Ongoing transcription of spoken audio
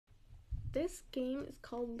This game is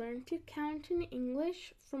called Learn to Count in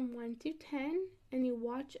English from 1 to 10, and you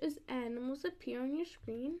watch as animals appear on your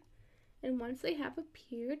screen. And once they have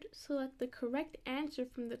appeared, select the correct answer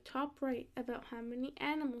from the top right about how many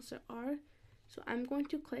animals there are. So I'm going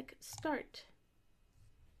to click Start.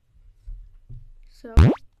 So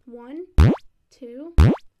 1, 2,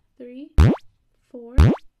 3, 4,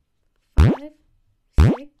 5,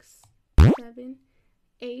 6, 7,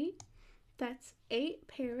 8. That's 8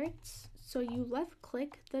 parrots, so you left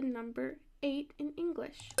click the number 8 in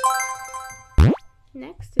English.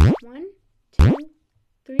 Next is 1, 2,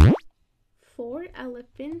 3, 4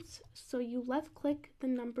 elephants, so you left click the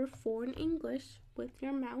number 4 in English with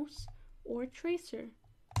your mouse or tracer.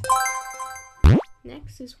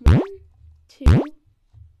 Next is 1, 2,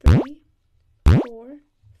 3, 4,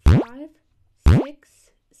 5, 6,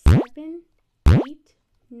 7, 8,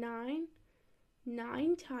 9.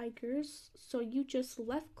 9 tigers, so you just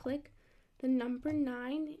left click the number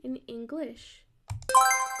 9 in English.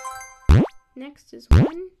 Next is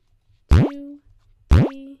 1, 2,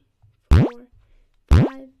 3, 4,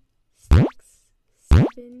 5, 6,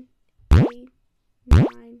 7, 8,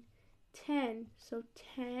 9, 10. So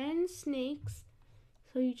 10 snakes,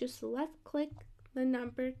 so you just left click the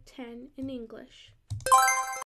number 10 in English.